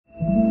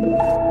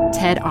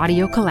TED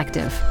Audio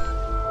Collective.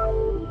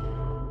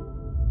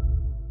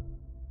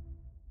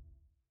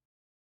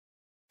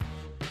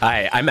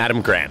 Hi, I'm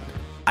Adam Grant.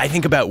 I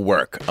think about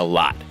work a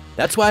lot.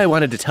 That's why I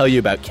wanted to tell you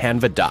about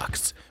Canva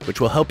Docs, which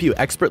will help you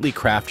expertly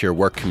craft your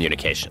work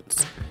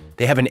communications.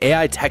 They have an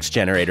AI text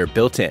generator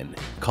built in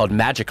called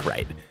Magic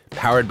Write,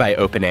 powered by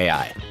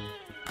OpenAI.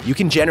 You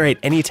can generate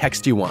any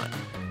text you want.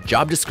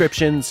 Job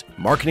descriptions,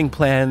 marketing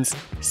plans,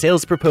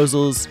 sales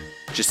proposals.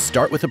 Just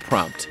start with a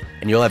prompt,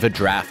 and you'll have a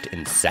draft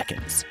in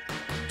seconds.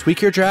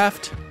 Tweak your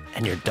draft,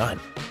 and you're done.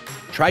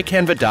 Try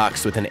Canva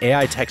Docs with an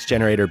AI text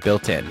generator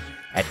built in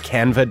at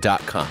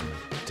canva.com.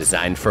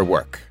 Designed for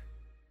work.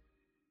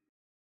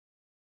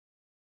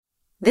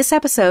 This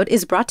episode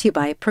is brought to you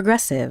by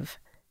Progressive.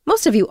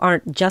 Most of you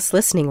aren't just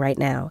listening right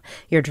now.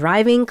 You're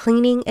driving,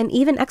 cleaning, and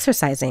even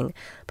exercising.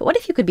 But what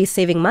if you could be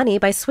saving money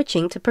by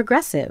switching to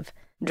Progressive?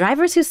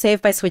 Drivers who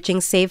save by switching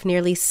save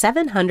nearly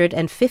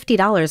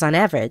 $750 on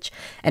average,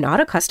 and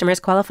auto customers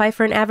qualify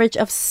for an average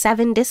of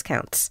 7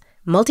 discounts.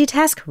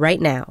 Multitask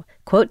right now.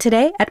 Quote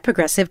today at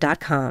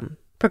Progressive.com.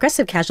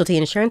 Progressive Casualty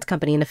Insurance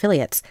Company and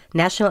Affiliates.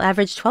 National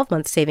average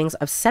 12-month savings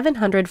of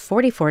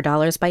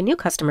 $744 by new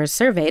customers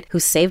surveyed who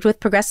saved with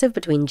Progressive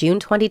between June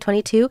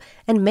 2022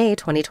 and May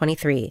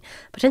 2023.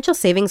 Potential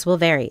savings will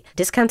vary.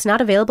 Discounts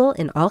not available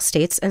in all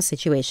states and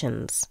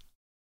situations.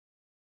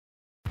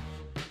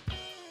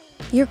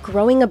 You're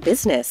growing a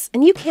business,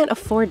 and you can't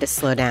afford to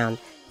slow down.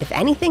 If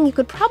anything, you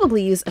could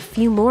probably use a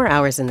few more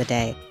hours in the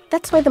day.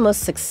 That's why the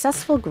most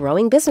successful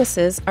growing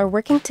businesses are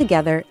working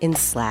together in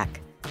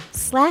Slack.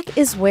 Slack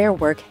is where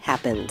work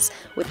happens,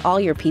 with all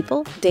your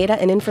people,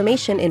 data, and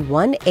information in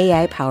one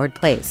AI-powered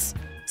place.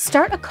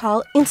 Start a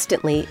call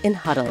instantly in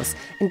huddles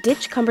and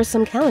ditch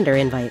cumbersome calendar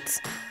invites.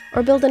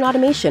 Or build an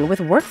automation with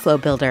Workflow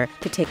Builder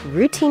to take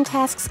routine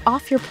tasks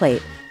off your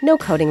plate, no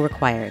coding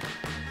required.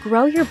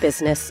 Grow your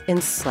business in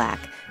Slack.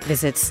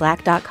 Visit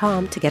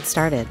slack.com to get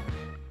started.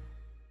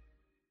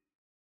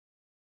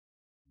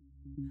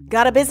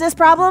 Got a business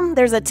problem?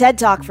 There's a TED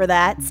Talk for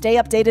that. Stay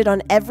updated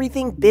on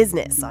everything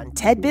business on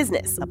TED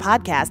Business, a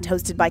podcast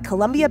hosted by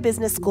Columbia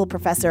Business School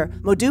professor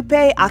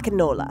Modupe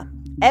Akinola.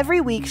 Every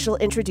week, she'll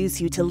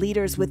introduce you to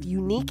leaders with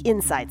unique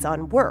insights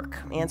on work,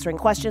 answering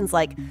questions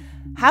like,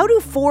 how do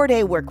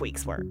 4-day work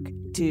weeks work?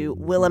 To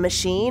will a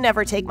machine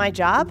ever take my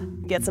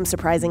job? Get some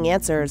surprising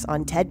answers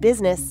on TED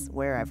Business,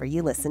 wherever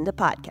you listen to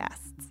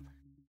podcasts.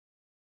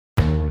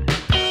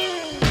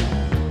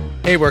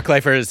 Hey,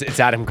 Work-Lifers, it's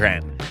Adam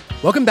Grant.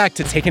 Welcome back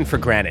to Taken for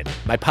Granted,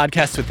 my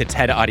podcast with the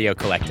TED Audio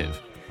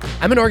Collective.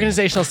 I'm an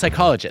organizational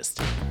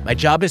psychologist. My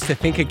job is to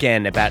think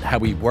again about how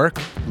we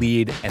work,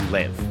 lead, and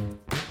live.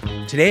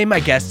 Today, my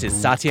guest is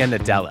Satya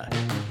Nadella,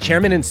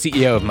 chairman and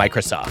CEO of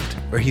Microsoft,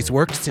 where he's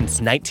worked since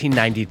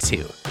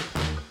 1992.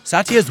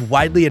 Satya is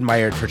widely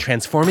admired for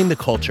transforming the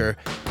culture,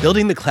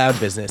 building the cloud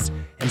business,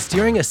 and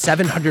steering a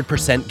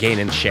 700% gain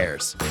in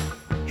shares.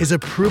 His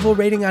approval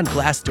rating on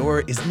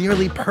Glassdoor is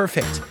nearly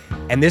perfect,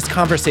 and this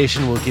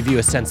conversation will give you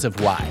a sense of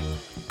why.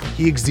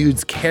 He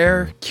exudes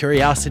care,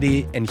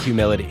 curiosity, and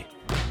humility.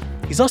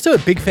 He's also a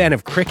big fan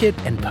of cricket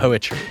and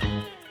poetry.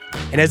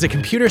 And as a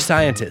computer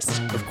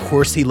scientist, of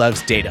course he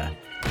loves data.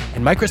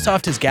 And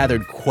Microsoft has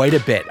gathered quite a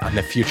bit on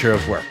the future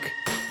of work.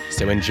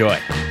 So enjoy.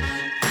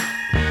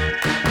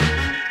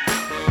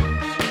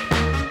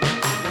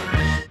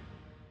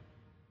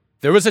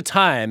 There was a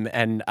time,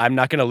 and I'm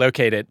not going to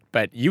locate it,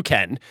 but you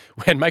can,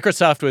 when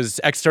Microsoft was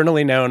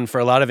externally known for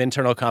a lot of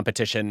internal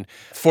competition.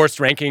 Forced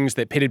rankings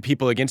that pitted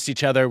people against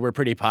each other were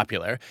pretty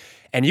popular.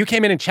 And you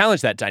came in and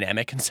challenged that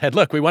dynamic and said,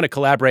 look, we want to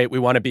collaborate. We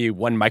want to be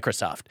one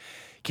Microsoft.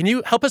 Can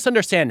you help us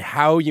understand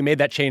how you made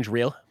that change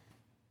real?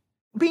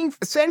 Being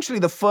essentially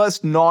the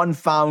first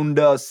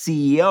non-founder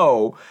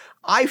CEO,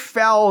 I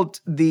felt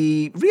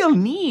the real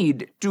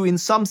need to, in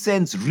some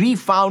sense,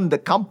 refound the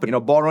company,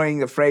 borrowing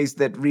the phrase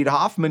that Reid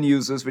Hoffman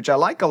uses, which I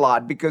like a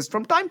lot, because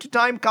from time to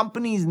time,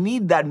 companies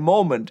need that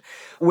moment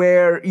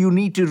where you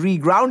need to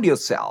reground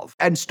yourself.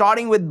 And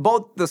starting with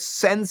both the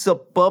sense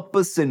of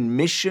purpose and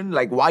mission,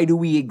 like why do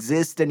we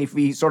exist? And if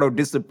we sort of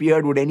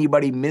disappeared, would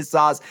anybody miss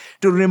us?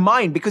 To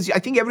remind, because I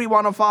think every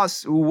one of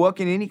us who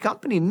work in any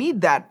company need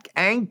that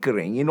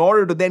anchoring in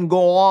order to then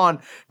go on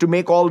to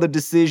make all the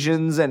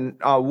decisions and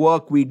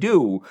work we do.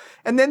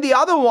 And then the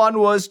other one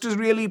was to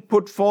really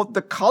put forth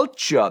the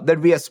culture that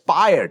we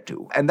aspire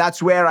to. And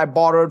that's where I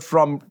borrowed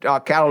from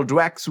Carol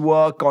Dweck's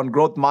work on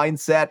growth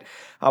mindset,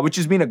 which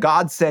has been a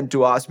godsend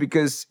to us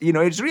because,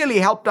 it's really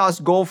helped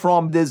us go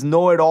from this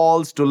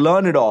know-it-alls to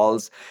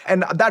learn-it-alls.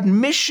 And that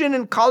mission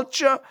and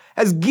culture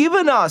has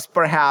given us,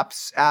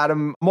 perhaps,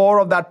 Adam, more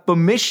of that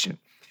permission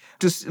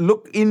to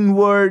look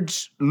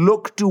inwards,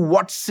 look to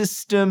what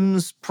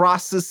systems,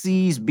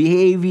 processes,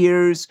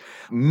 behaviors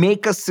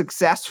make us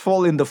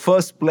successful in the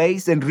first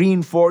place and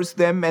reinforce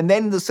them. And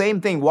then the same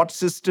thing, what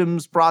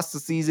systems,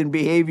 processes, and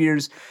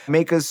behaviors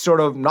make us sort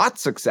of not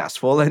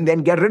successful and then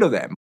get rid of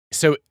them.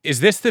 So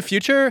is this the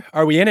future?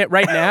 Are we in it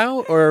right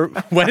now? Or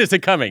when is it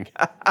coming?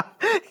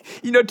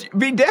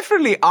 We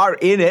definitely are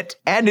in it,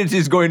 and it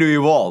is going to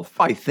evolve.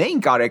 I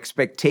think our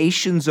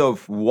expectations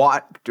of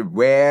what,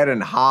 where,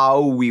 and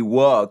how we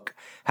work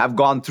have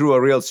gone through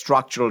a real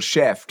structural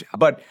shift.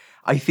 But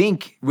I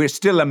think we're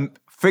still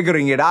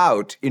figuring it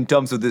out in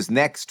terms of this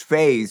next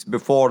phase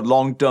before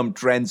long-term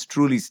trends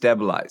truly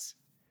stabilize.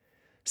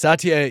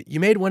 Satya, you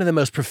made one of the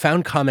most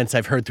profound comments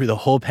I've heard through the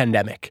whole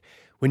pandemic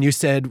when you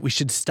said we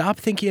should stop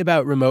thinking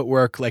about remote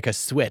work like a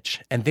switch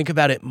and think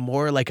about it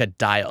more like a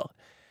dial.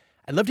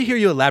 I'd love to hear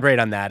you elaborate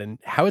on that and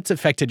how it's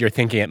affected your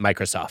thinking at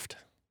Microsoft.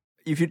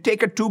 If you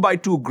take a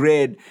 2x2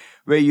 grid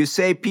where you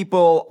say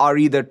people are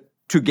either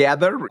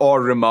together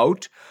or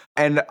remote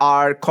and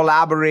are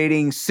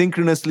collaborating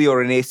synchronously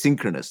or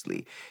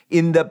asynchronously.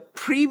 In the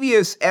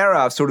previous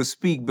era, so to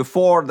speak,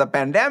 before the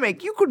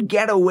pandemic, you could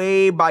get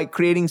away by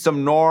creating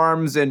some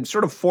norms and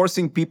sort of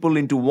forcing people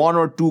into one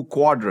or two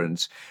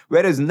quadrants.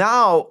 Whereas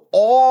now,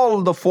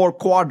 all the four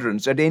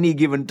quadrants at any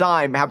given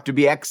time have to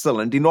be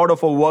excellent in order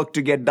for work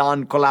to get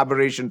done,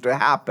 collaboration to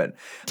happen.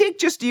 Take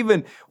just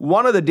even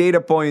one of the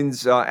data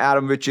points,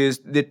 Adam, which is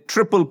the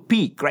triple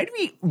peak, right?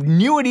 We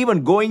knew it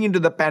even going into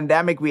the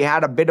pandemic, we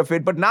had a bit of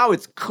it, but now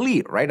it's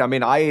clear, right? I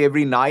mean, I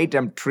every night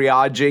am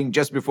triaging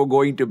just before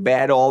going to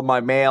bed all my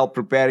mail,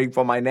 preparing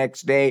for my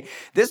next day.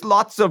 There's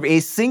lots of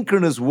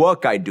asynchronous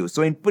work I do.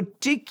 So in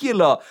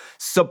particular,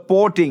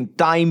 supporting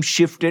time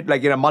shifted,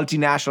 like in a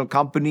multinational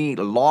company,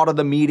 a lot of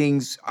the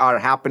meetings are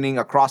happening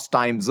across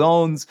time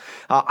zones.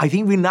 I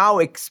think we now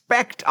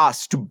expect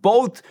us to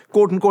both,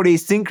 quote unquote,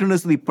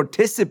 asynchronously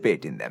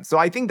participate in them. So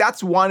I think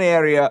that's one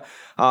area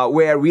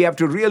where we have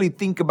to really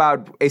think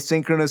about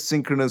asynchronous,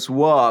 synchronous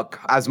work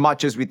as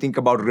much as we think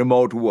about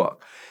remote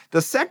work.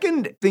 The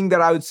second thing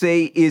that I would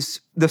say is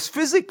the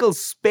physical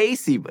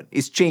space even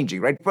is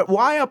changing, right? But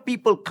why are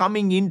people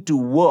coming into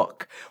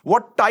work?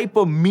 What type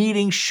of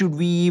meetings should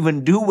we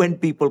even do when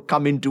people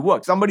come into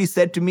work? Somebody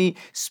said to me,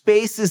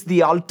 space is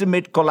the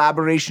ultimate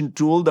collaboration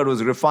tool that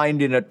was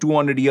refined in a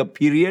 200-year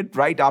period,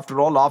 right? After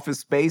all, office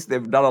space,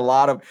 they've done a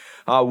lot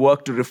of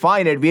work to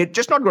refine it. We're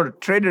just not going to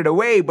trade it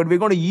away, but we're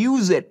going to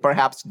use it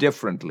perhaps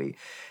differently.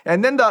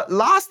 And then the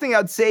last thing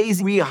I'd say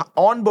is we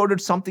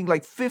onboarded something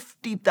like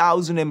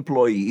 50,000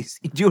 employees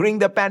during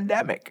the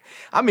pandemic.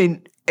 I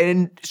mean,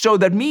 and so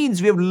that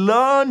means we've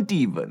learned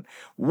even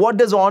what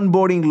does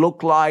onboarding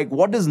look like?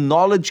 What does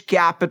knowledge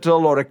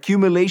capital or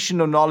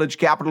accumulation of knowledge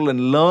capital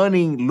and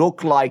learning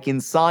look like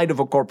inside of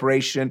a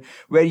corporation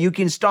where you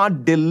can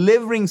start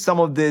delivering some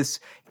of this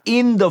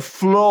in the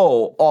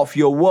flow of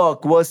your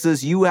work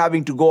versus you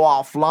having to go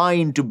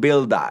offline to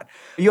build that.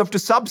 You have to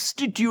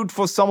substitute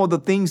for some of the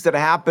things that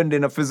happened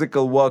in a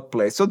physical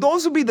workplace. So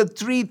those would be the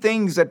three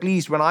things, at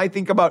least when I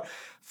think about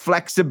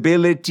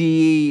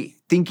flexibility,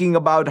 thinking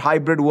about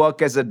hybrid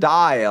work as a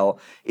dial.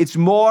 It's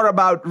more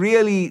about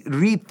really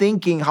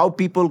rethinking how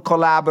people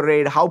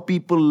collaborate, how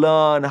people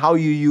learn, how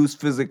you use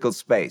physical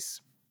space.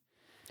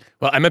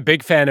 Well, I'm a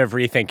big fan of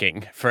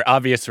rethinking for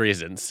obvious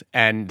reasons.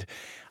 And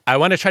I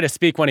want to try to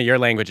speak one of your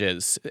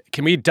languages.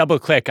 Can we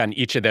double-click on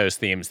each of those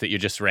themes that you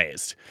just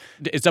raised?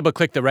 Is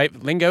double-click the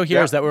right lingo here?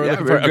 Yeah, is that what we're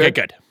looking for? Good. Okay,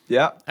 good.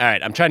 Yeah. All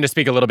right, I'm trying to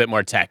speak a little bit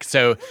more tech.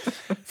 So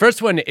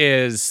first one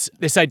is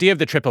this idea of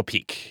the triple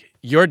peak.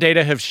 Your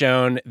data have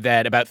shown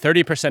that about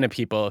 30% of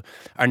people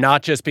are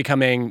not just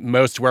becoming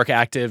most work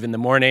active in the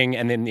morning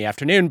and in the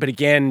afternoon, but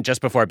again,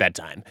 just before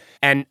bedtime.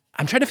 And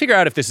I'm trying to figure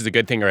out if this is a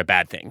good thing or a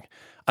bad thing.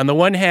 On the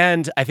one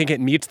hand, I think it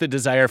meets the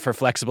desire for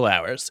flexible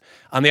hours.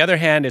 On the other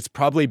hand, it's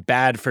probably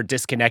bad for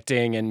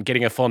disconnecting and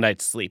getting a full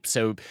night's sleep.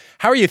 So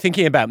how are you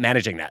thinking about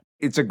managing that?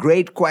 It's a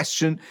great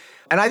question.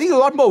 And I think a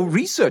lot more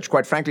research,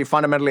 quite frankly,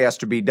 fundamentally has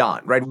to be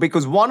done, right?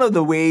 Because one of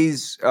the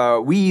ways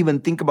we even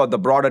think about the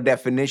broader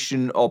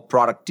definition of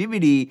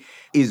productivity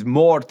is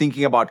more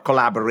thinking about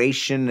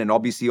collaboration and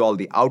obviously all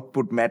the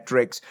output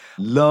metrics.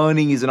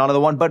 Learning is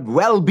another one, but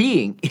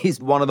well-being is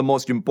one of the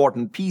most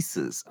important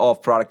pieces of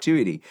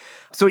productivity.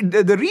 So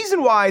the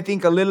reason why I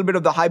think a little bit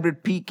of the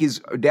hybrid peak is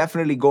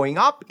definitely going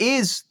up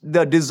is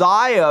the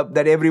desire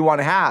that everyone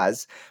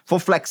has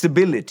for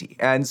flexibility.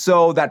 And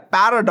so that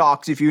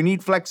paradox, if you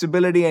need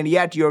flexibility and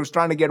yet you're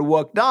trying to get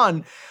work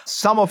done,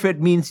 some of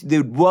it means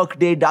the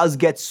workday does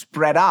get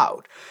spread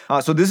out.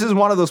 So this is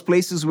one of those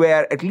places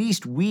where at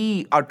least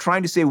we are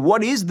trying to say,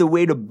 what is the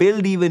way to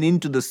build even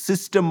into the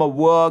system of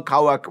work,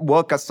 how a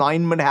work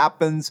assignment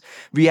happens?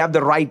 We have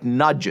the right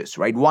nudges,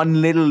 right?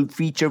 One little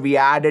feature we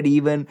added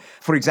even,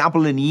 for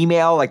example, in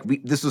email,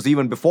 this was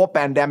even before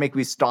pandemic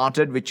we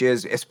started, which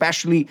is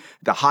especially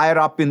the higher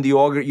up in the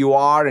org you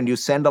are and you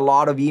send a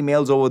lot of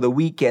emails over the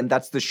weekend,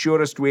 that's the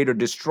surest way to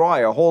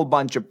destroy a whole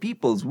bunch of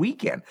people's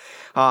weekend.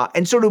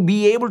 And so to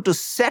be able to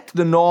set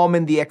the norm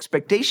and the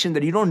expectation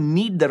that you don't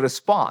need the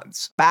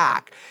response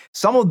back,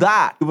 some of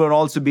that will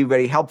also be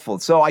very helpful.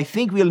 So I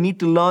think we'll need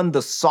to learn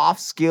the soft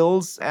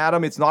skills,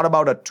 Adam. It's not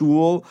about a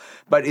tool,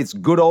 but it's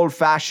good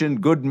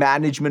old-fashioned, good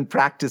management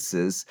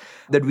practices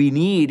that we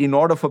need in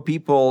order for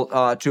people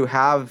to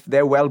have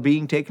their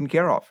well-being taken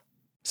care of.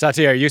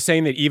 Satya, are you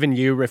saying that even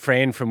you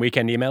refrain from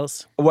weekend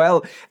emails?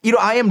 Well,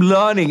 I am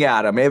learning,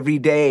 Adam, every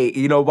day.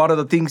 One of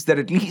the things that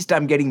at least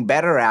I'm getting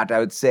better at, I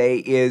would say,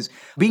 is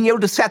being able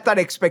to set that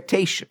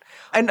expectation.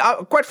 And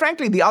quite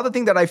frankly, the other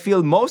thing that I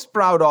feel most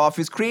proud of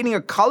is creating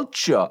a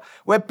culture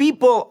where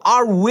people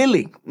are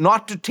willing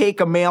not to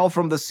take a mail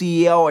from the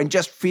CEO and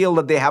just feel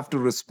that they have to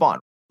respond.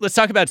 Let's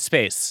talk about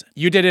space.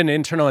 You did an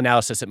internal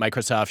analysis at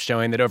Microsoft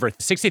showing that over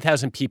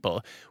 60,000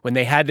 people, when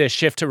they had to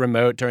shift to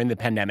remote during the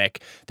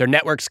pandemic, their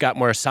networks got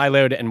more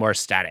siloed and more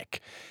static.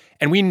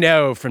 And we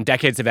know from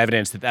decades of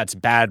evidence that that's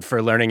bad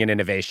for learning and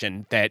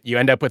innovation, that you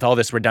end up with all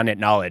this redundant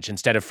knowledge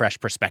instead of fresh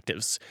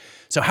perspectives.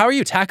 So how are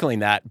you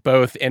tackling that,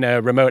 both in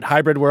a remote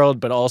hybrid world,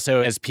 but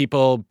also as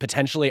people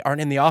potentially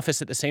aren't in the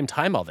office at the same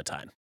time all the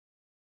time?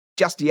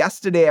 Just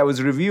yesterday, I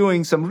was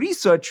reviewing some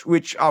research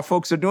which our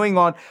folks are doing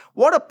on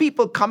what are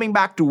people coming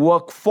back to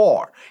work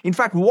for? In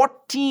fact,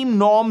 what team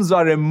norms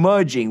are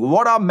emerging?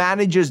 What are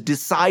managers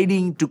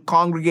deciding to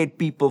congregate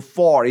people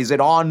for? Is it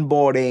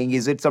onboarding?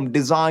 Is it some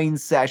design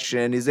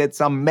session? Is it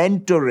some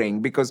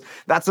mentoring? Because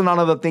that's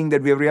another thing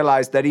that we have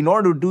realized, that in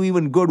order to do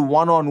even good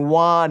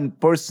one-on-one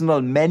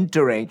personal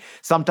mentoring,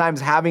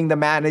 sometimes having the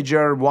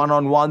manager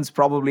one-on-ones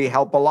probably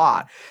help a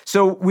lot.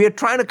 So we're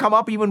trying to come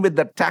up even with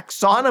the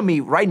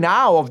taxonomy right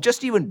now of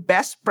just even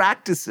best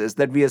practices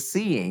that we are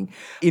seeing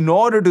in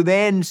order to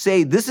then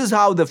say, this is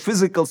how the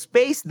physical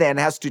space then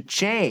has to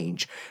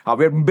change.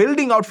 We're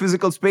building out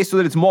physical space so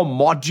that it's more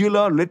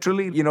modular,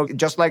 literally,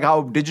 just like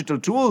how digital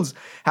tools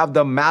have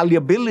the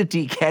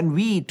malleability, can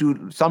we,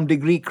 to some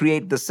degree,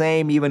 create the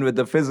same even with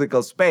the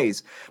physical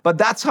space? But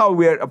that's how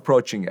we're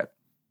approaching it.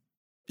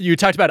 You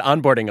talked about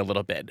onboarding a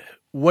little bit.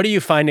 What are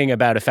you finding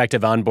about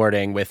effective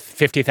onboarding with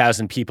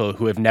 50,000 people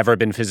who have never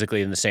been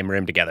physically in the same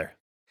room together?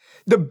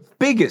 The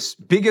biggest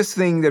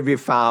thing that we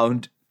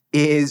found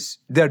is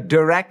the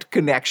direct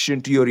connection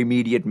to your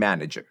immediate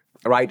manager,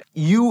 right?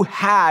 You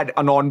had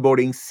an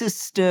onboarding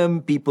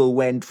system. People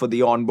went for the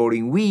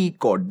onboarding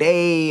week or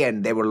day,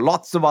 and there were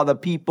lots of other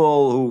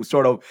people who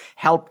sort of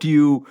helped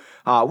you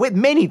with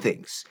many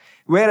things.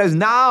 Whereas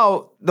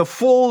now, the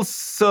full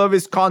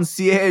service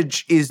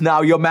concierge is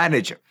now your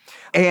manager.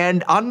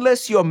 And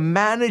unless your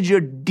manager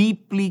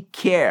deeply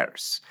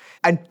cares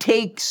and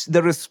takes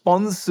the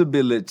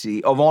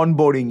responsibility of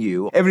onboarding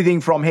you,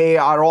 everything from, hey,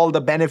 are all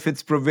the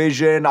benefits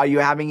provision? Are you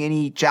having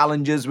any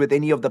challenges with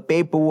any of the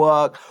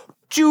paperwork?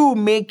 To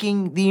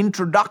making the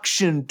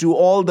introduction to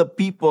all the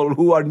people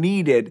who are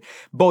needed,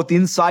 both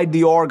inside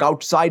the org,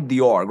 outside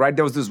the org, right?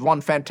 There was this one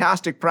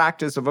fantastic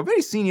practice of a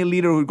very senior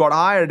leader who got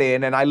hired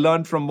in, and I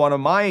learned from one of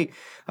my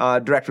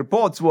direct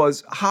reports,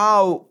 was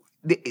how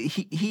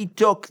he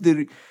took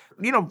the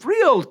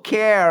real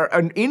care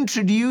in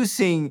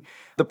introducing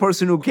the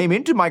person who came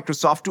into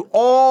Microsoft to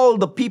all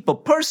the people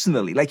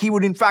personally. Like, he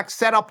would, in fact,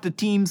 set up the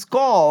Teams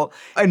call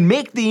and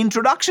make the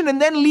introduction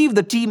and then leave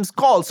the Teams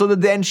call so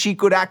that then she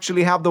could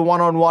actually have the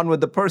one-on-one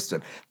with the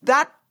person.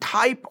 That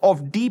type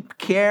of deep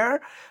care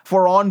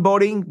for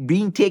onboarding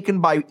being taken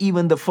by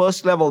even the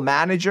first level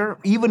manager,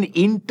 even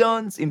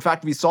interns. In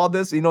fact, we saw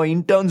this,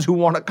 interns who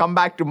want to come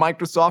back to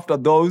Microsoft are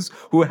those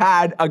who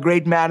had a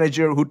great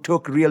manager who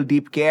took real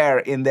deep care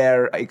in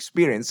their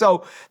experience.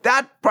 So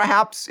that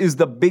perhaps is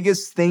the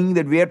biggest thing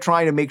that we are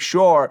trying to make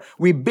sure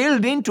we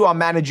build into our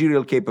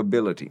managerial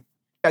capability.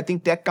 I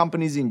think tech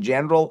companies in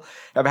general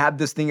have had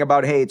this thing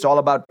about, hey, it's all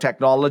about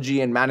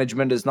technology and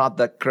management is not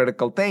the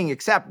critical thing,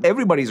 except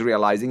everybody's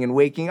realizing and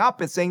waking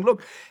up and saying,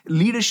 look,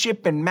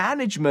 leadership and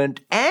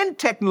management and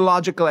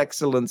technological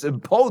excellence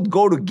both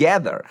go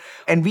together.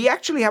 And we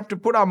actually have to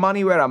put our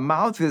money where our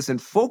mouth is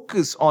and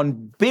focus on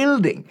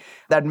building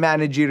that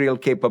managerial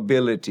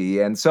capability.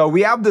 And so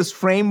we have this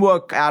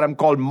framework, Adam,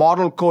 called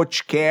Model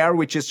Coach Care,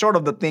 which is sort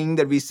of the thing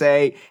that we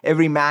say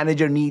every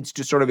manager needs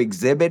to sort of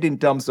exhibit in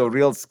terms of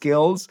real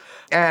skills.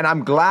 And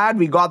I'm glad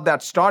we got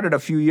that started a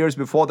few years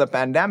before the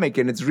pandemic,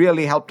 and it's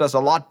really helped us a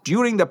lot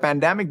during the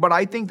pandemic. But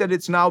I think that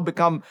it's now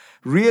become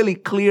really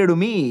clear to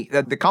me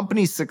that the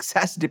company's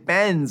success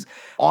depends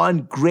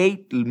on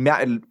great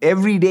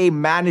everyday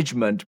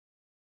management.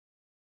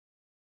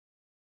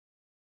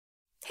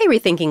 Hey,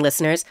 Rethinking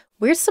listeners,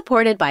 we're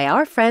supported by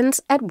our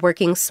friends at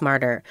Working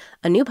Smarter,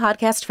 a new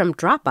podcast from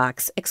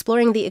Dropbox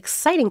exploring the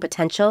exciting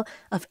potential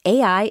of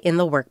AI in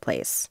the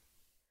workplace.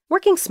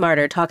 Working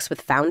Smarter talks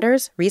with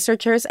founders,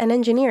 researchers, and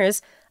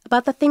engineers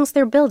about the things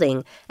they're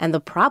building and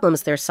the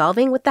problems they're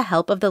solving with the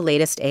help of the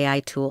latest AI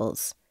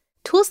tools.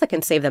 Tools that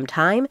can save them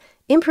time,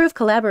 improve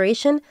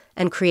collaboration,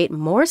 and create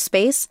more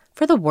space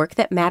for the work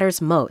that matters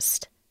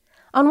most.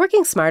 On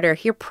Working Smarter,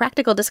 hear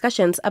practical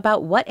discussions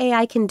about what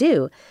AI can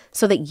do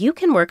so that you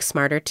can work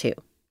smarter too.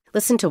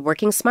 Listen to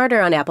Working Smarter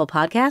on Apple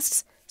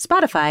Podcasts,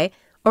 Spotify,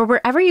 or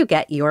wherever you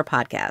get your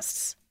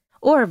podcasts.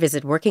 Or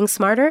visit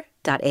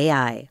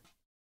workingsmarter.ai.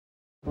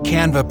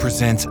 Canva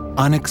presents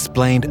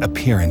Unexplained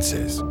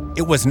Appearances.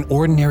 It was an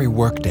ordinary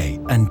workday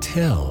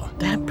until...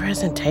 that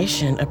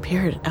presentation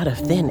appeared out of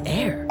thin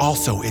air.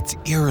 Also, it's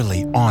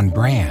eerily on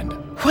brand.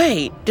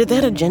 Wait, did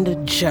that agenda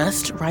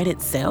just write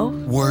itself?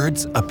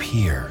 Words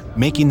appear,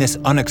 making this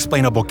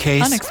unexplainable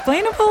case...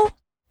 Unexplainable?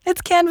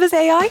 It's Canva's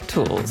AI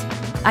tools.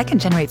 I can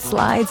generate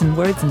slides and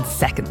words in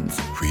seconds.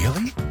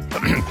 Really?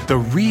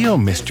 The real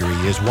mystery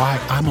is why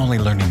I'm only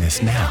learning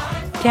this now.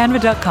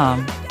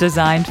 Canva.com,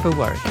 designed for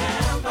work.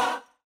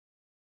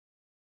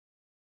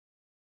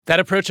 That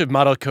approach of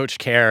model coach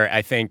care,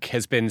 I think,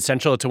 has been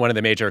central to one of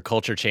the major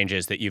culture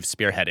changes that you've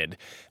spearheaded.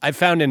 I've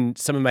found in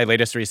some of my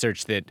latest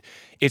research that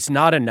it's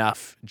not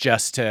enough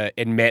just to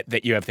admit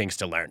that you have things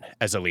to learn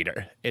as a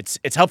leader.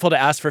 It's helpful to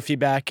ask for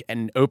feedback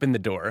and open the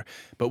door,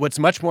 but what's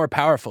much more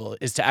powerful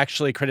is to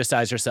actually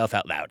criticize yourself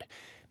out loud.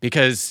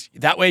 Because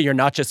that way you're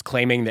not just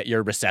claiming that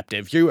you're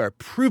receptive, you are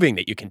proving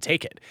that you can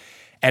take it.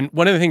 And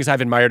one of the things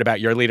I've admired about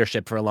your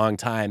leadership for a long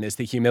time is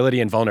the humility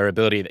and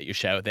vulnerability that you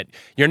show, that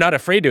you're not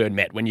afraid to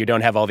admit when you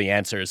don't have all the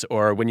answers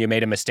or when you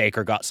made a mistake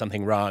or got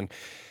something wrong.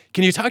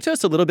 Can you talk to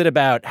us a little bit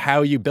about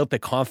how you built the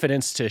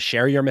confidence to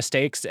share your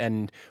mistakes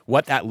and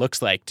what that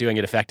looks like doing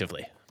it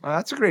effectively?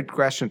 That's a great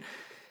question.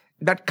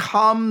 That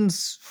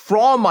comes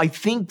from, I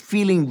think,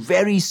 feeling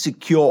very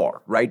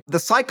secure, right? The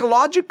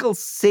psychological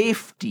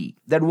safety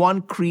that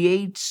one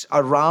creates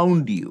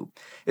around you,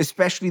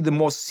 especially the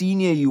more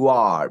senior you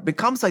are,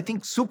 becomes, I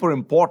think, super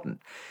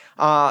important.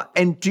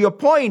 And to your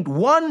point,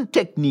 one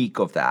technique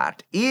of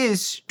that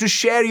is to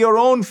share your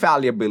own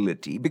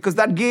fallibility, because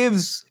that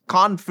gives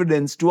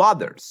confidence to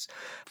others.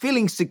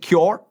 Feeling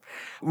secure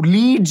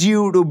leads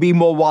you to be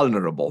more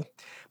vulnerable.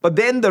 But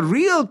then the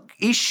real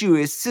issue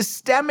is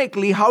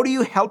systemically, how do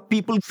you help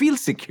people feel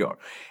secure?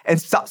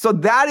 And so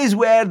that is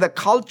where the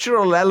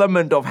cultural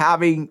element of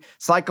having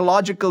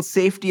psychological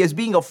safety as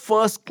being a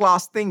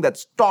first-class thing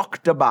that's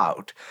talked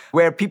about,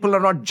 where people are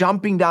not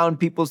jumping down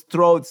people's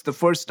throats the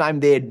first time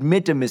they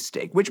admit a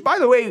mistake, which, by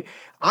the way,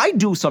 I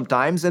do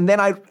sometimes, and then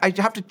I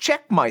have to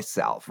check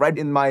myself, right?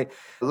 In my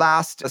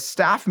last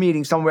staff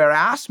meeting, somewhere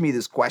asked me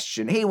this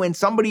question, hey, when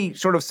somebody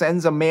sort of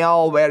sends a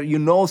mail where you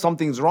know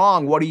something's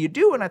wrong, what do you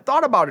do? And I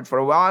thought about it for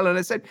a while, and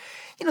I said,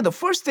 the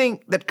first thing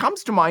that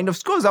comes to mind,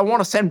 of course, I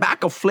want to send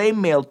back a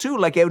flame mail too,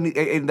 like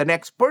in the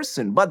next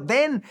person. But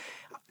then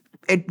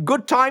at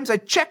good times, I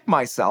check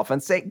myself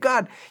and say,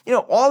 God,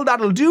 all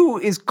that'll do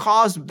is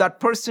cause that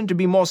person to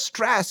be more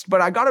stressed, but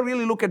I got to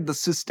really look at the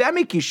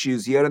systemic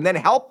issues here and then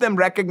help them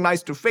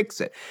recognize to fix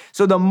it.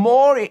 So the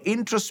more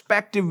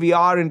introspective we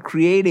are in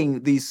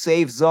creating these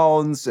safe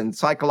zones and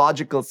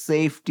psychological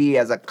safety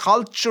as a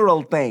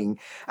cultural thing,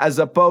 as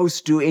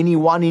opposed to any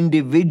one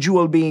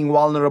individual being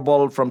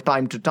vulnerable from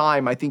time to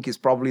time, I think is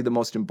probably the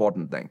most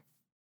important thing.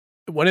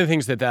 One of the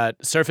things that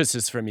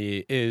surfaces for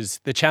me is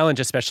the challenge,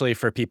 especially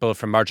for people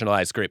from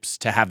marginalized groups,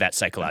 to have that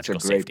psychological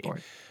safety.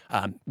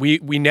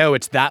 We know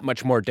it's that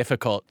much more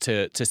difficult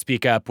to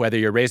speak up, whether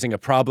you're raising a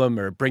problem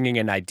or bringing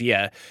an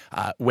idea,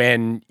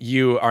 when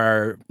you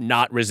are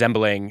not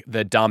resembling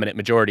the dominant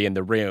majority in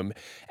the room.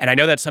 And I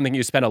know that's something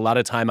you spend a lot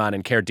of time on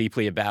and care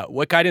deeply about.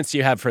 What guidance do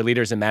you have for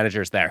leaders and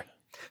managers there?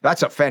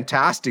 That's a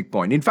fantastic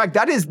point. In fact,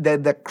 that is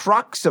the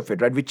crux of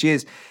it, right? Which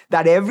is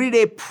that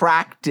everyday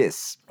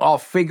practice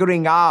of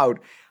figuring out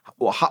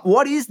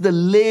what is the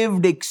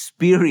lived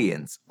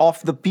experience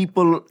of the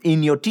people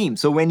in your team.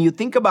 So when you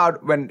think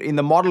about when in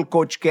the model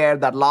coach care,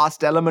 that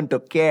last element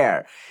of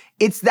care,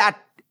 it's that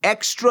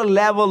extra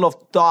level of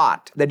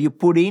thought that you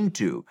put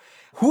into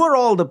who are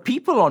all the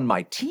people on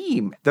my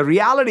team? The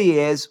reality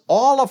is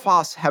all of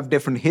us have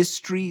different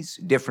histories,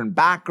 different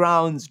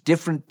backgrounds,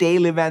 different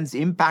tail events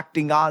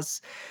impacting us.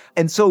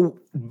 And so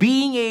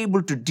being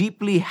able to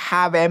deeply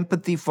have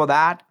empathy for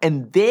that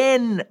and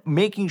then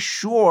making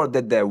sure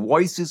that their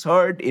voice is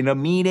heard in a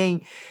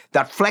meeting,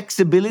 that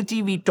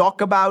flexibility we talk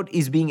about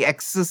is being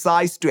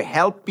exercised to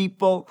help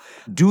people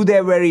do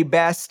their very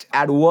best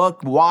at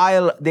work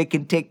while they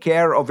can take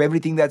care of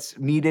everything that's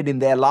needed in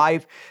their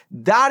life.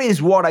 That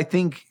is what I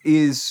think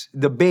is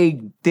the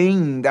big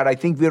thing that I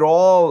think we're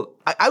all,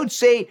 I would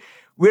say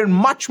we're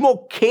much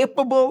more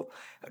capable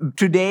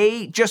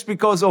today just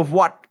because of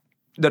what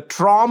the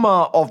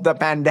trauma of the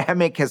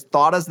pandemic has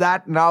taught us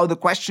that. Now the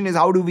question is,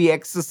 how do we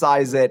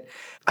exercise it?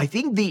 I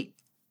think the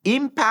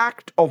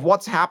impact of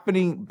what's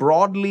happening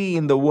broadly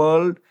in the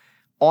world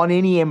on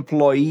any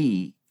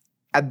employee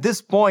at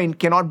this point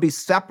cannot be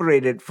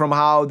separated from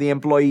how the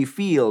employee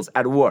feels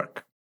at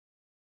work.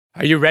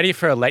 Are you ready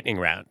for a lightning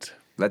round?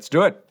 Let's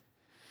do it.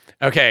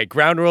 Okay,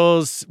 ground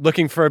rules,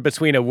 looking for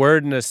between a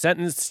word and a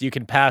sentence. You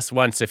can pass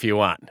once if you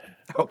want.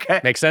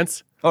 Okay. Make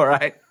sense? All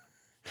right.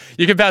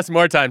 You can pass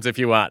more times if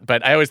you want,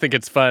 but I always think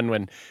it's fun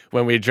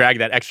when we drag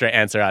that extra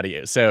answer out of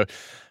you. So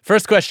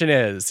first question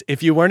is,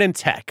 if you weren't in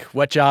tech,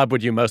 what job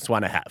would you most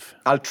want to have?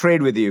 I'll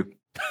trade with you.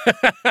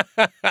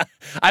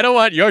 I don't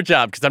want your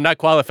job because I'm not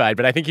qualified,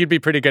 but I think you'd be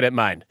pretty good at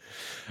mine.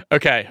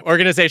 Okay,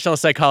 organizational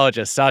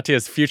psychologist,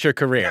 Satya's future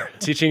career,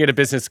 teaching at a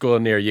business school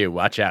near you.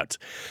 Watch out.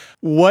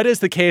 What is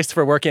the case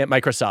for working at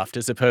Microsoft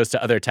as opposed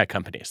to other tech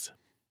companies?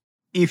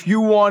 If you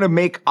want to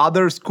make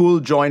others cool,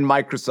 join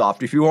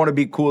Microsoft. If you want to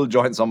be cool,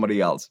 join somebody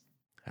else.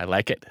 I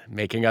like it.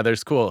 Making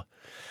others cool.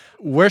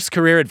 Worst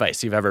career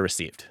advice you've ever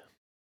received?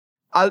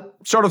 I'll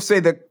sort of say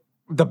that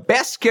the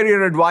best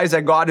career advice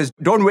I got is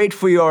don't wait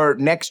for your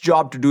next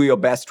job to do your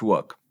best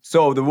work.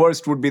 So the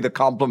worst would be the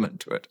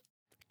compliment to it.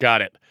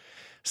 Got it.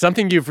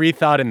 Something you've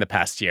rethought in the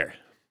past year.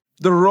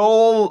 The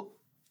role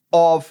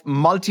of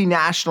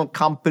multinational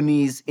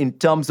companies in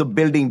terms of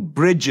building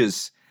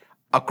bridges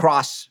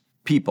across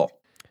people.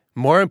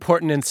 More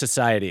important in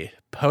society,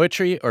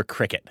 poetry or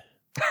cricket?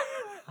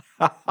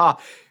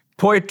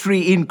 Poetry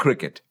in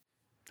cricket.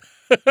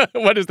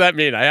 What does that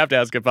mean? I have to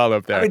ask a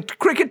follow-up there. I mean,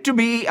 cricket to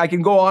me, I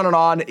can go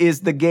on, is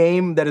the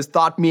game that has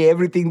taught me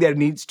everything there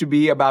needs to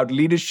be about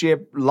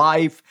leadership,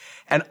 life,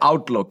 and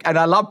outlook. And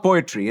I love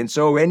poetry. And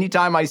so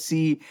anytime I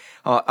see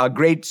a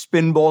great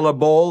spin bowler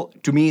bowl,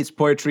 to me, it's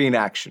poetry in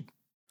action.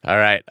 All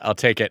right, I'll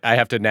take it. I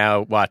have to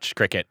now watch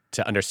cricket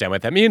to understand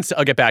what that means.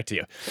 I'll get back to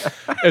you.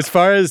 As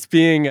far as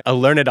being a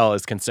learn-it-all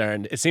is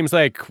concerned, it seems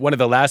like one of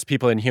the last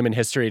people in human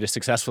history to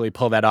successfully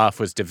pull that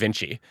off was Da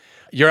Vinci.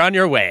 You're on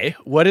your way.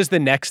 What is the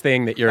next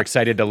thing that you're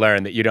excited to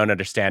learn that you don't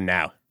understand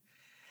now?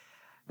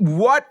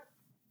 What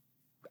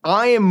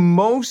I am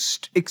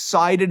most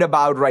excited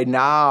about right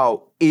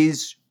now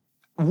is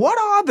what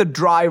are the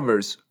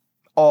drivers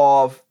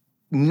of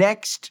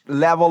next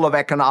level of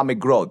economic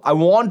growth. I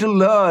want to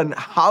learn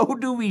how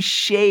do we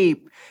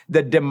shape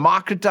the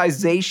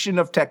democratization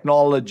of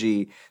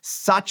technology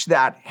such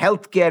that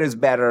healthcare is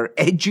better,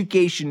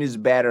 education is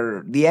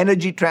better, the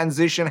energy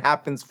transition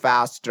happens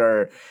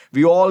faster,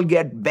 we all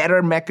get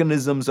better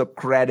mechanisms of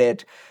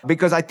credit,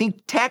 because I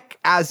think tech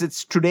as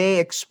it's today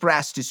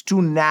expressed is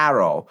too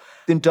narrow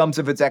in terms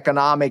of its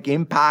economic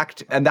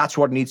impact, and that's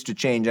what needs to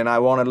change, and I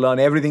want to learn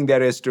everything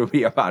there is to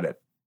be about it.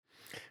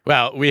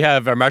 Well, we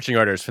have our marching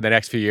orders for the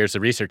next few years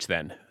of research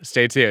then.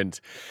 Stay tuned.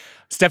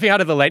 Stepping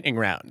out of the lightning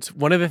round,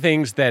 one of the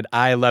things that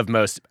I love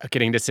most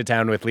getting to sit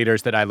down with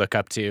leaders that I look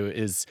up to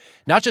is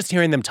not just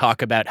hearing them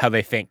talk about how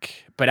they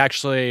think, but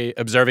actually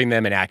observing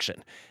them in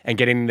action and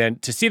getting them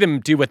to see them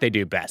do what they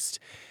do best.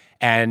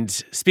 And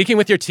speaking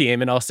with your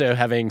team and also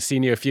having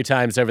seen you a few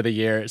times over the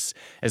years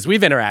as we've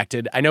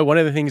interacted, I know one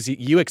of the things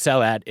you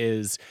excel at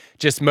is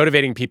just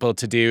motivating people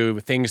to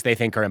do things they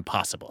think are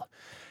impossible.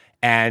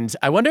 And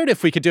I wondered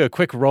if we could do a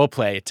quick role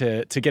play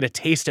to get a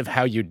taste of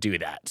how you do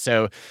that.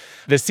 So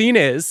the scene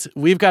is,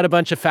 we've got a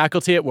bunch of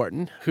faculty at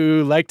Wharton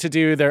who like to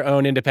do their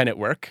own independent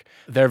work.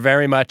 They're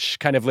very much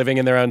kind of living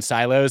in their own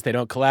silos. They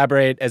don't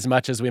collaborate as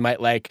much as we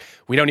might like.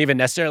 We don't even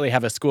necessarily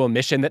have a school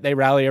mission that they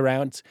rally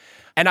around.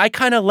 And I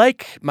kind of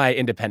like my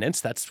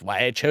independence. That's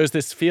why I chose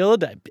this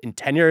field. And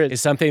tenure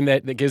is something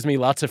that gives me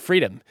lots of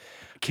freedom.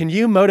 Can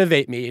you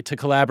motivate me to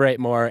collaborate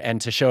more and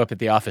to show up at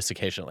the office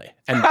occasionally?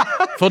 And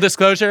full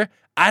disclosure,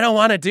 I don't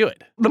want to do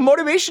it. The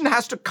motivation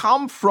has to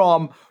come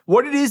from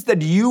what it is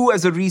that you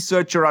as a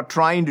researcher are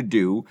trying to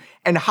do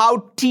and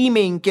how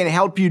teaming can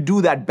help you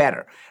do that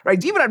better,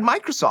 right? Even at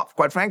Microsoft,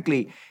 quite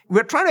frankly,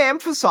 we're trying to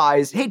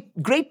emphasize, hey,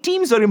 great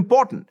teams are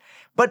important,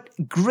 but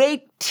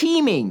great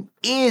teaming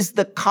is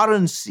the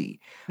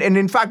currency. And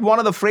in fact, one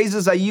of the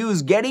phrases I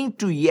use, getting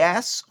to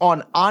yes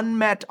on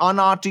unmet,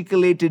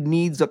 unarticulated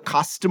needs of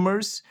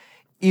customers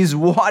is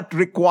what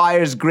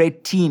requires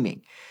great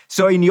teaming.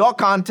 So in your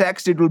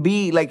context, it will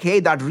be like, hey,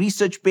 that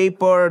research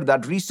paper,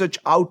 that research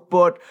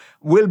output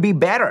will be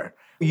better.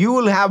 You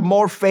will have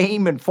more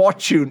fame and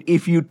fortune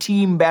if you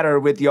team better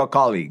with your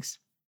colleagues.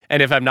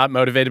 And if I'm not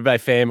motivated by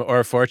fame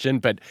or fortune,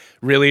 but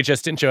really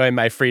just enjoying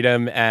my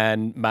freedom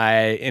and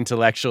my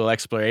intellectual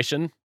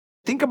exploration.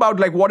 Think about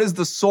like what is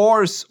the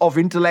source of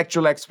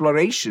intellectual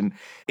exploration?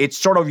 It's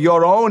sort of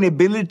your own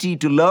ability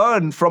to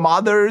learn from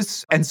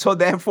others. And so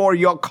therefore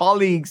your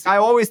colleagues, I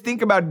always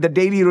think about the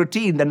daily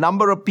routine, the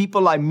number of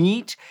people I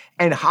meet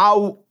and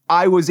how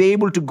I was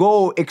able to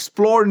go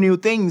explore new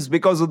things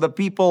because of the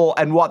people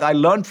and what I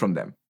learned from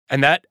them.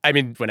 And that, I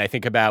mean, when I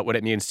think about what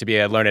it means to be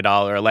a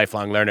learn-it-all or a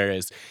lifelong learner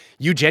is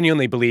you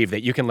genuinely believe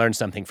that you can learn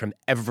something from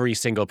every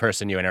single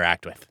person you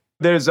interact with.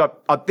 There's a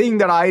thing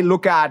that I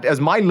look at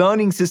as my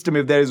learning system,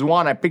 if there is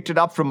one. I picked it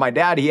up from my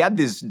dad. He had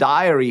this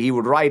diary he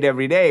would write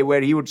every day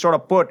where he would sort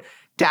of put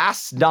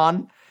tasks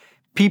done,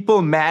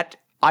 people met,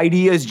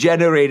 ideas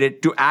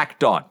generated to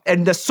act on.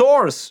 And the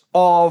source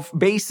of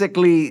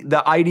basically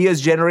the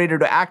ideas generated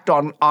to act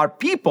on are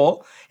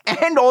people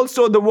and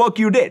also the work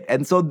you did.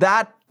 And so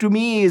that, to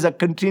me, is a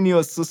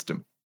continuous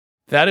system.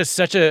 That is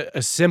such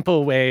a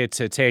simple way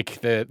to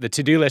take the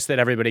to-do list that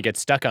everybody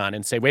gets stuck on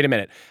and say, wait a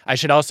minute, I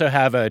should also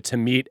have a to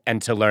meet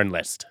and to learn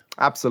list.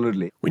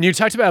 Absolutely. When you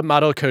talked about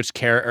model coach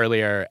care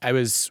earlier, I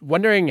was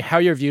wondering how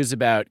your views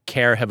about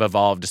care have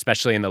evolved,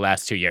 especially in the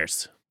last 2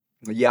 years.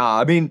 Yeah,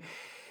 I mean,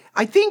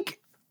 I think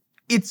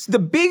it's the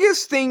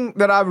biggest thing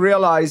that I've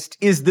realized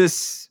is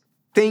this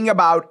thing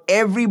about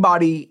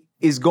everybody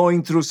is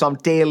going through some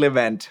tail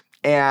event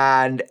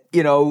and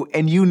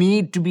you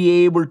need to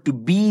be able to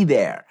be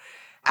there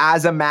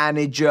as a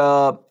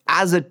manager,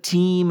 as a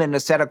team and a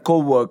set of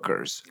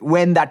coworkers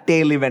when that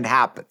tail event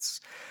happens.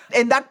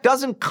 And that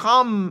doesn't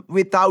come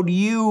without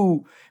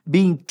you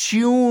being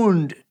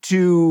tuned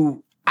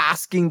to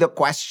asking the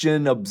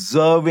question,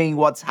 observing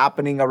what's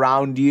happening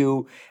around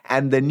you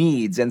and the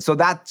needs. And so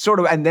that sort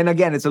of, and then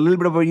again, it's a little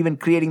bit of even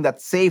creating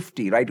that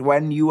safety, right?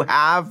 When you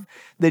have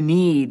the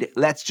need,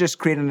 let's just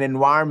create an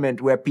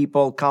environment where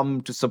people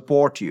come to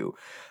support you.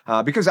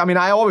 Because,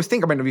 I always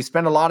think, we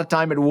spend a lot of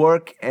time at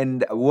work,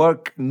 and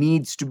work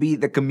needs to be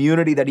the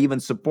community that even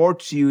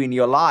supports you in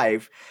your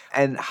life.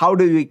 And how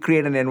do we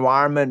create an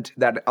environment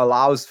that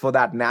allows for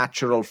that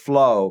natural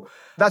flow?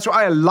 That's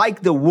why I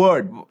like the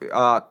word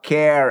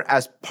care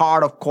as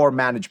part of core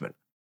management.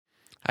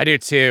 I do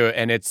too.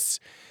 And it's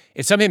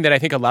something that I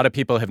think a lot of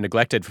people have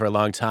neglected for a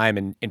long time,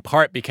 and in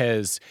part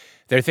because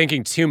they're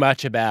thinking too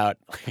much about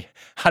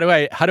how do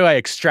I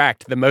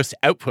extract the most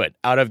output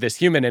out of this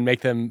human and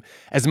make them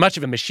as much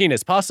of a machine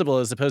as possible,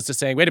 as opposed to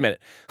saying, wait a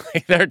minute,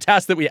 there are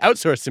tasks that we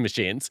outsource to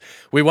machines.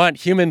 We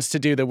want humans to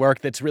do the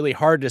work that's really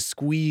hard to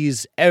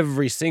squeeze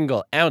every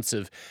single ounce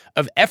of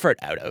effort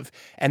out of.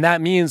 And that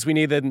means we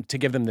need them to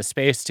give them the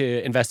space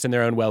to invest in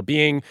their own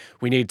well-being.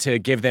 We need to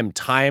give them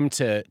time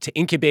to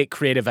incubate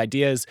creative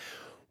ideas.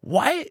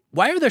 Why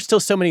are there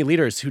still so many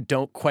leaders who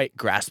don't quite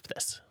grasp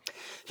this?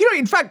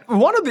 In fact,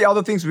 one of the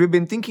other things we've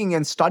been thinking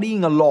and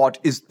studying a lot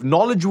is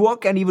knowledge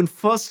work and even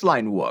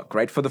first-line work,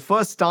 right? For the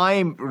first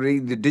time,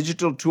 the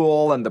digital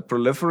tool and the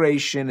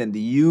proliferation and the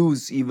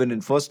use even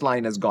in first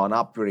line has gone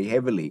up very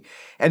heavily.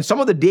 And some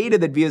of the data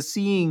that we are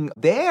seeing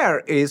there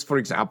is, for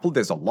example,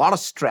 there's a lot of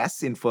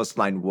stress in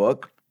first-line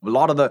work. A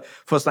lot of the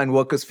first-line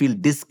workers feel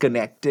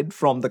disconnected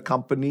from the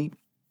company.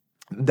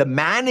 The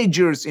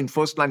managers in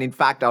first line, in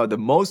fact, are the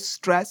most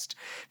stressed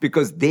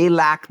because they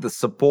lack the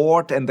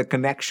support and the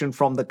connection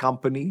from the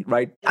company,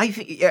 right?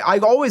 I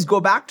always go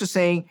back to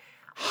saying,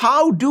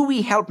 how do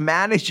we help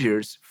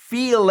managers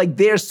feel like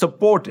they're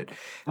supported?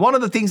 One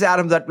of the things,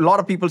 Adam, that a lot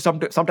of people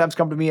sometimes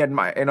come to me at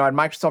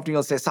Microsoft and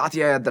will say,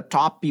 Satya, at the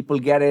top people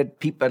get it,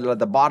 people at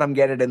the bottom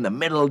get it, in the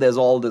middle there's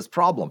all this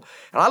problem.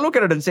 And I look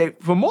at it and say,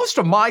 for most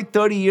of my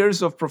 30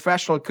 years of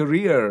professional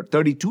career,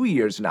 32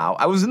 years now,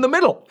 I was in the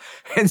middle.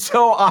 And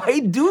so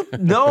I do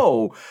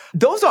know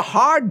those are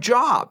hard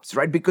jobs,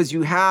 right? Because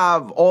you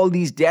have all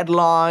these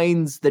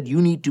deadlines that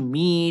you need to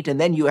meet, and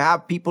then you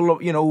have people,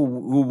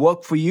 who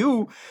work for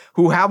you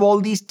who have all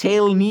these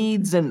tail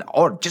needs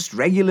or just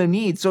regular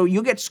needs. So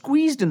you get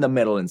squeezed in the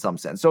middle in some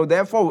sense. So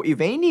therefore,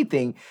 if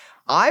anything,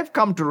 I've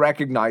come to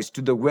recognize,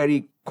 to the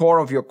very core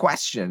of your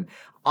question,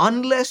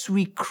 unless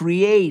we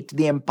create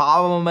the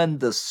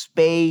empowerment, the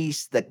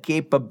space, the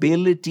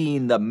capability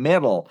in the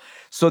middle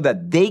so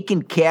that they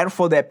can care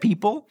for their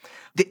people,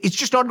 it's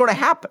just not going to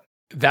happen.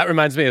 That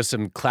reminds me of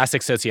some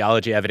classic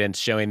sociology evidence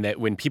showing that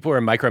when people were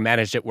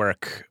micromanaged at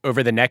work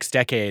over the next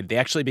decade, they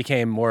actually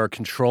became more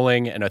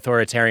controlling and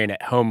authoritarian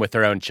at home with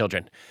their own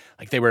children.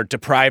 Like they were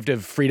deprived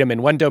of freedom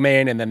in one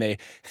domain, and then they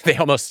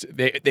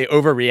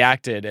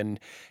overreacted and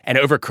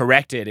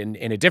overcorrected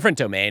in a different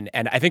domain.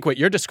 And I think what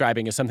you're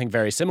describing is something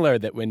very similar,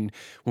 that when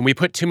we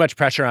put too much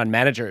pressure on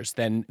managers,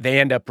 then they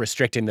end up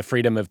restricting the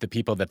freedom of the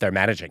people that they're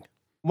managing.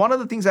 One of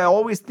the things I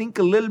always think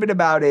a little bit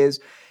about is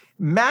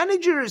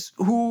managers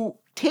who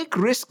take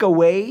risk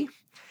away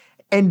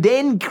and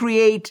then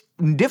create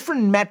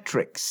different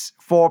metrics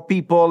for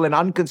people and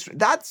unconstrained.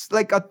 That's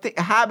like a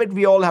habit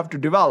we all have to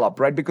develop,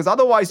 right? Because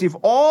otherwise, if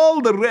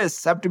all the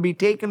risks have to be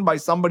taken by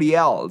somebody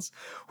else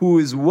who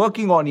is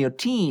working on your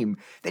team,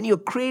 then you're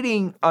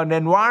creating an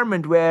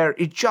environment where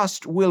it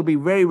just will be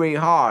very, very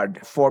hard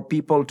for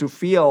people to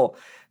feel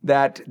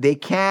that they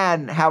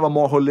can have a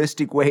more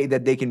holistic way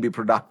that they can be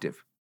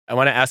productive. I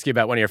want to ask you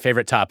about one of your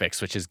favorite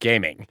topics, which is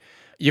gaming.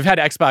 You've had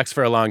Xbox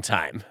for a long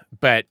time,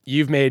 but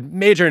you've made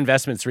major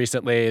investments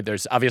recently.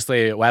 There's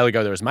obviously, a while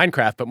ago, there was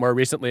Minecraft, but more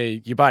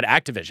recently, you bought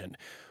Activision.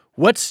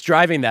 What's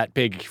driving that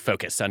big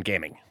focus on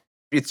gaming?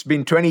 It's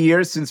been 20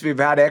 years since we've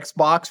had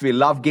Xbox. We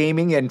love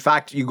gaming. In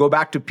fact, you go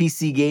back to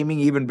PC gaming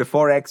even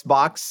before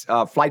Xbox.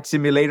 Flight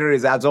Simulator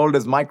is as old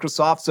as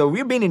Microsoft. So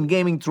we've been in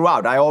gaming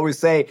throughout. I always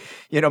say,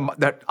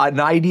 that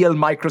an ideal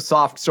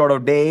Microsoft sort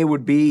of day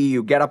would be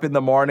you get up in the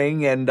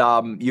morning and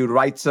you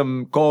write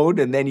some code,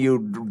 and then you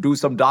do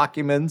some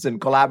documents and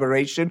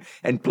collaboration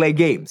and play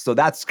games. So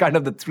that's kind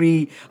of the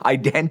three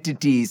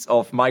identities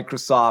of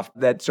Microsoft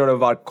that sort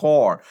of are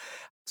core.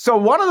 So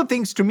one of the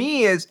things to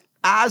me is,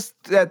 as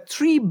the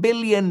 3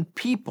 billion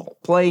people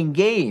playing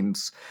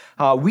games,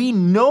 we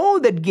know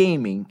that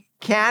gaming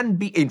can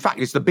be, in fact,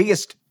 it's the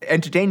biggest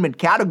entertainment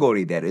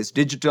category there is,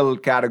 digital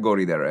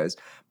category there is.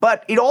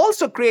 But it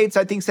also creates,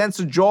 I think, sense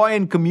of joy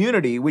and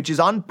community, which is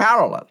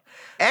unparalleled.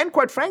 And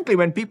quite frankly,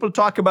 when people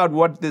talk about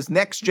what this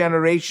next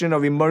generation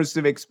of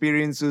immersive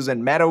experiences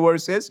and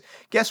metaverse is,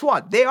 guess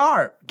what? They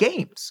are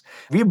games.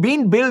 We've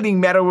been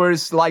building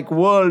metaverse-like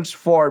worlds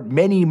for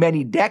many,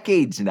 many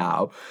decades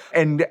now.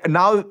 And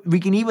now we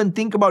can even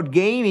think about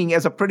gaming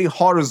as a pretty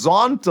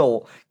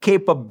horizontal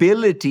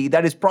capability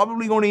that is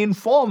probably going to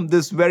inform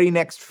this very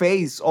next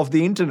phase of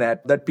the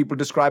internet that people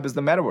describe as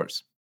the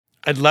metaverse.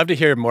 I'd love to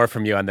hear more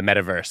from you on the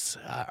metaverse.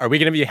 Are we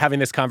going to be having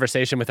this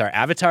conversation with our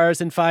avatars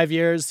in 5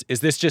 years?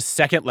 Is this just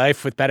Second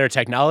Life with better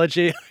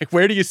technology?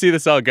 Where do you see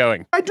this all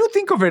going? I do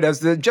think of it as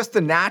just the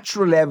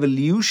natural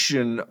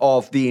evolution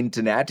of the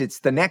internet. It's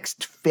the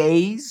next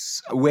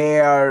phase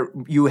where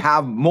you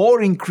have more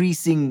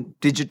increasing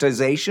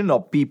digitization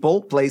of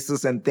people,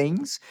 places, and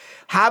things.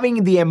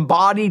 Having the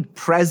embodied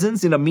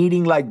presence in a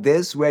meeting like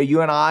this, where you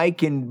and I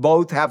can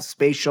both have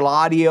spatial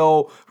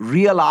audio,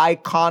 real eye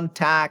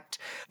contact,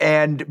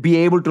 and be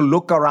able to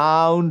look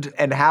around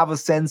and have a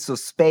sense of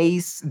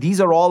space.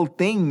 These are all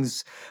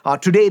things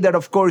today that,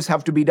 of course,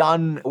 have to be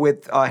done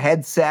with a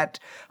headset.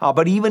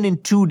 But even in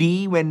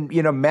 2D, when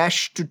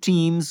Mesh to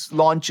Teams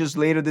launches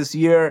later this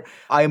year,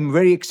 I'm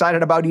very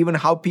excited about even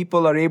how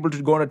people are able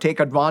to take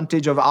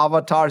advantage of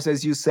avatars,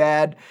 as you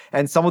said,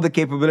 and some of the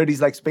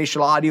capabilities like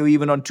spatial audio,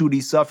 even on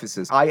 2D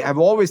surfaces. I have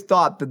always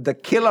thought that the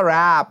killer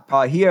app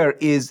here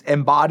is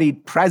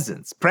embodied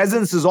presence.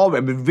 Presence is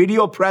always,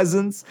 video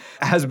presence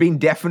has been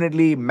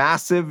definitely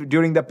massive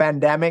during the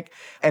pandemic,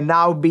 and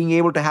now being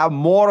able to have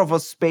more of a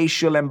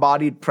spatial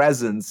embodied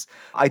presence,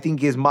 I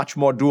think is much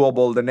more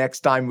doable the next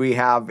time we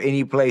have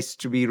any place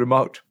to be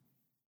remote.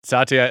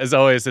 Satya, as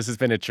always, this has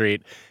been a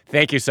treat.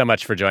 Thank you so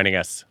much for joining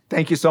us.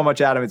 Thank you so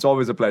much, Adam. It's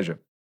always a pleasure.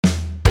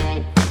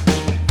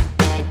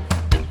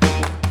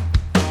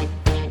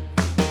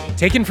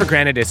 Taken for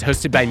Granted is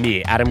hosted by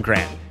me, Adam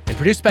Grant, and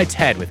produced by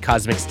TED with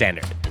Cosmic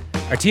Standard.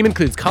 Our team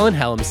includes Colin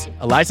Helms,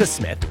 Eliza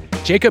Smith,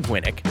 Jacob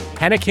Winnick,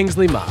 Hannah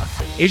Kingsley-Ma,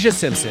 Asia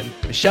Simpson,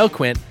 Michelle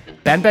Quint,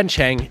 Ben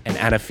Cheng, and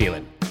Anna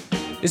Phelan.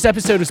 This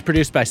episode was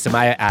produced by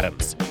Samaya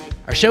Adams.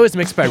 Our show is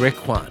mixed by Rick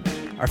Kwan.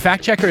 Our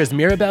fact checker is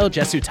Mirabelle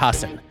Jesu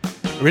Tassin.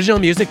 Original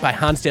music by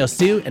Hansdale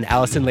Hsu and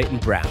Allison Leighton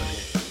Brown.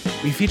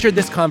 We featured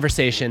this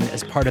conversation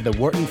as part of the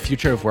Wharton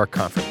Future of Work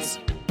Conference.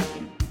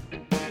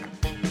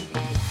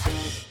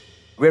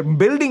 We're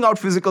building out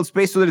physical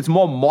space so that it's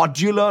more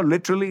modular,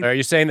 literally. Are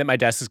you saying that my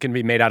desk is going to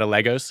be made out of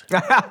Legos?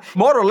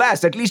 More or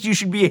less. At least you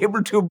should be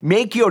able to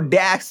make your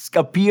desk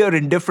appear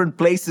in different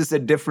places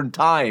at different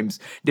times,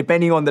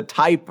 depending on the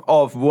type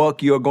of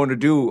work you're going to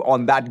do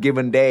on that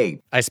given day.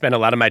 I spent a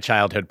lot of my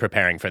childhood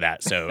preparing for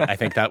that, so I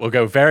think that will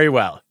go very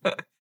well.